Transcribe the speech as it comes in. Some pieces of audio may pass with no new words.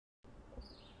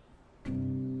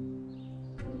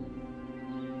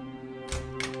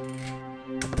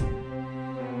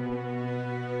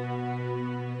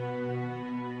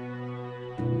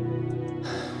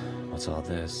What's all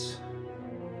this?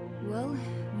 Well,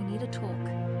 we need to talk.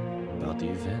 About the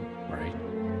event, right?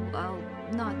 Well,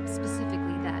 not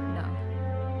specifically that, no.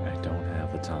 I don't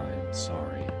have the time,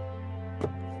 sorry.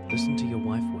 Listen to your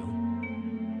wife, Will.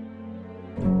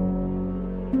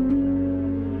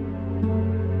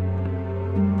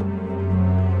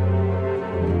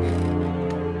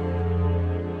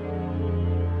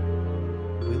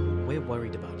 Will, we're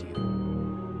worried about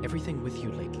you. Everything with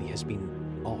you lately has been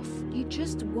off. You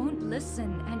just won't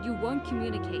listen and you won't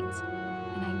communicate.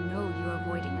 And I know you're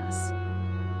avoiding us.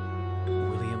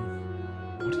 William,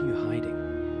 what are you hiding?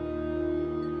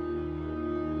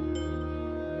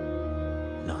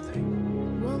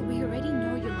 Nothing. Well, we already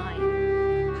know you're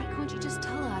lying. Why can't you just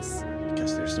tell us?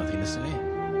 Because there's nothing to say.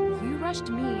 You rushed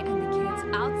me and the kids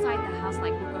outside the house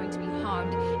like we're going to be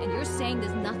harmed, and you're saying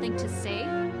there's nothing to say?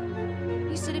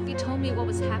 You said if you told me what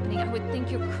was happening, I would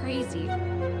think you're crazy.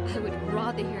 I would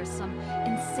rather hear some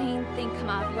insane thing come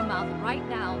out of your mouth right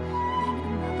now than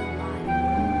another lie.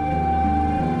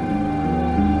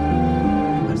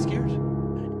 I'm scared.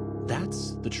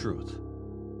 That's the truth.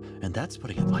 And that's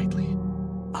putting it lightly.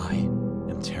 I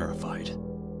am terrified.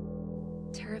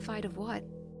 Terrified of what?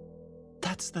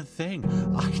 That's the thing.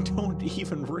 I don't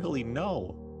even really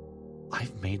know.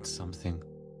 I've made something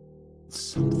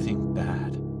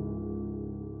bad.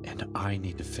 And I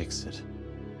need to fix it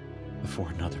before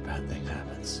another bad thing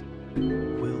happens.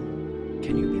 Will,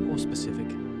 can you be more specific?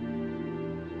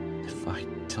 If I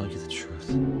tell you the truth,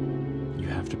 you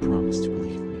have to promise to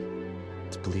believe me.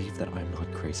 To believe that I'm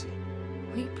not crazy.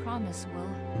 We promise, Will.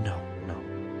 No.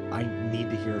 I need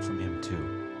to hear it from him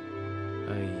too.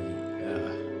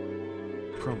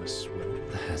 Promise, Will.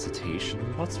 The hesitation.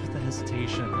 What's with the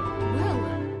hesitation? Will!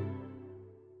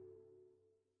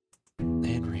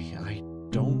 Henry, I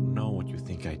don't know what you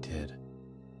think I did.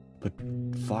 But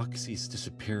Foxy's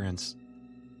disappearance,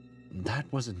 that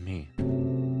wasn't me.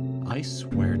 I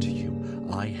swear to you,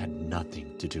 I had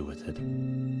nothing to do with it.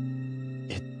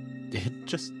 It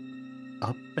just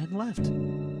up and left.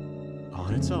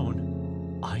 On its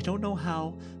own. I don't know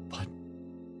how, but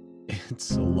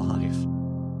it's alive.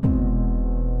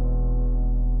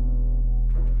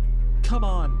 Come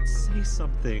on, say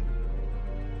something.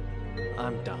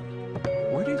 I'm done.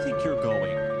 Where do you think you're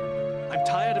going? I'm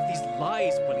tired of these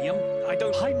lies, William.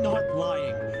 I'm not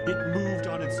lying. It moved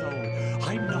on its own.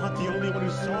 I'm not the only one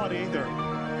who saw it either.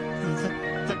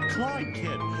 The Clyde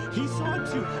kid. He saw it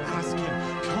too. Ask him.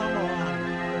 Come on.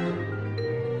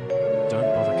 Don't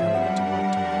bother coming into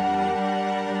work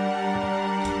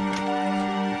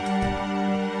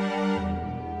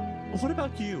tomorrow. What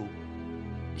about you?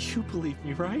 You believe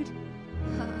me, right?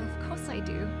 Of course I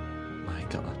do. My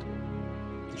God.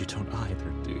 You don't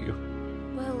either, do you?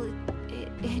 Well,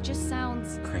 it just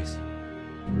sounds... Crazy.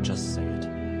 Just say it.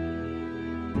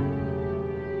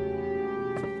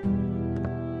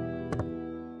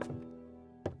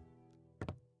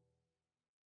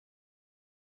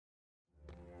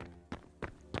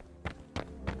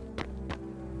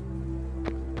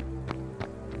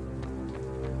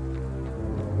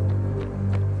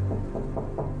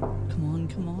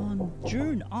 Come on.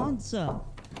 June, answer.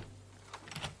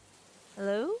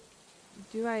 Hello?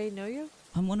 Do I know you?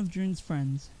 I'm one of June's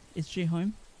friends. Is she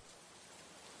home?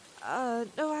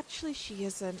 No, actually she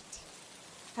isn't.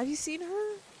 Have you seen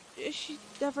her? She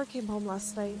never came home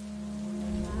last night.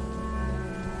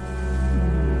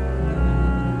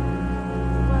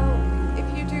 Well, if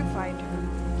you do find her,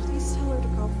 please tell her to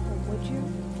come home, would you?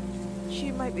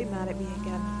 She might be mad at me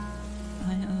again.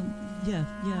 Yeah,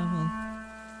 well.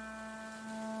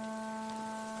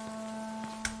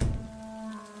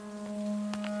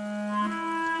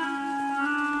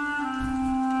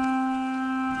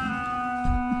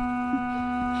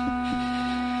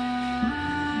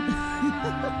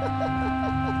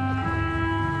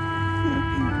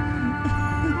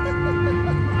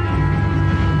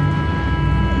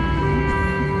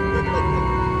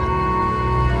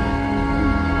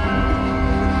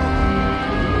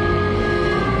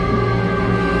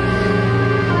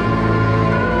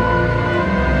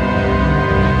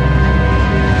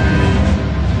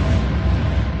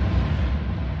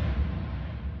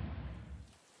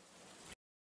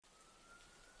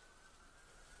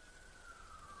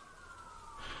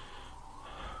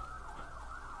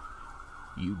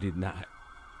 You did not.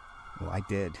 Well, I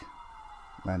did.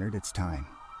 Leonard, it's time.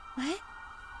 What?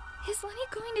 Is Lenny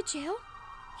going to jail?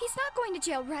 He's not going to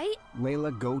jail, right?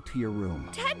 Layla, go to your room.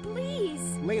 Dad,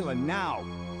 please! Layla, now!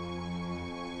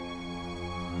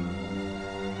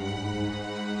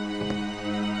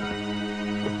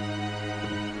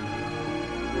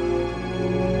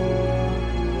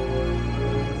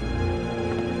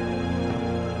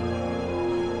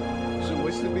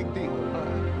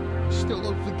 still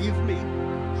don't forgive me?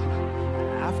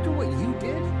 After what you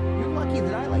did, you're lucky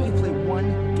that I let you play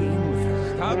one game with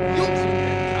her. Stop using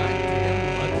that goddamn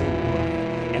lucky word.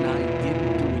 And I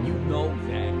didn't do it. You know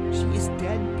that. She is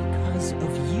dead because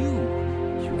of you.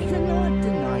 You cannot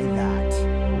deny that.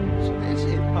 So that's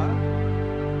it, huh?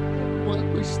 One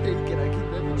mistake and I can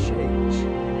never change.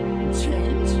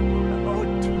 Change? Oh,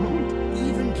 don't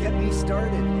even get me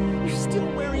started. You're still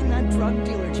wearing that drug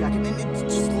dealer jacket, and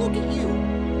just look at you.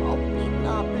 All beaten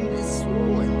up and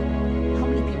swollen. How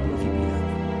many people have you beat up?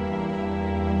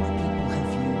 How many people have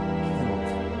you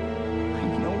killed? I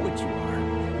know what you are.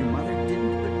 Your mother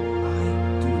didn't, but I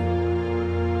do.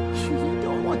 You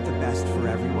don't want the best for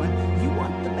everyone. You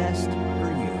want the best for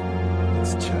you.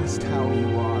 It's just how you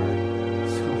are.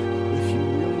 So, if you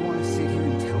really want to sit here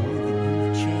and tell me that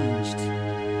you've changed,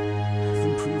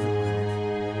 then prove it, Leonard.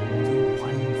 Do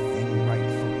one thing right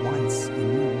for once in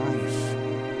your life.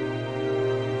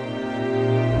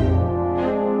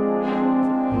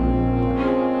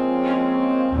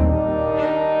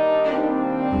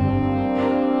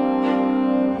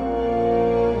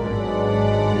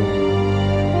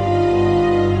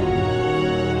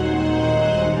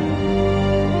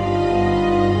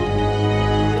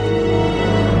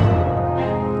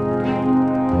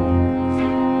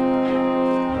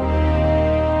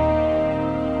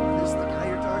 This the guy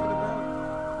you're talking about?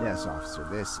 Yes, officer,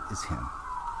 this is him.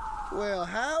 Well,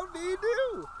 howdy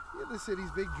do? You're the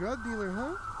city's big drug dealer,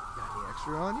 huh? Got any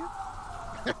extra on you?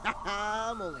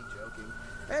 I'm only joking.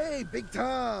 Hey, Big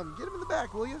Tom, get him in the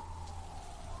back, will you?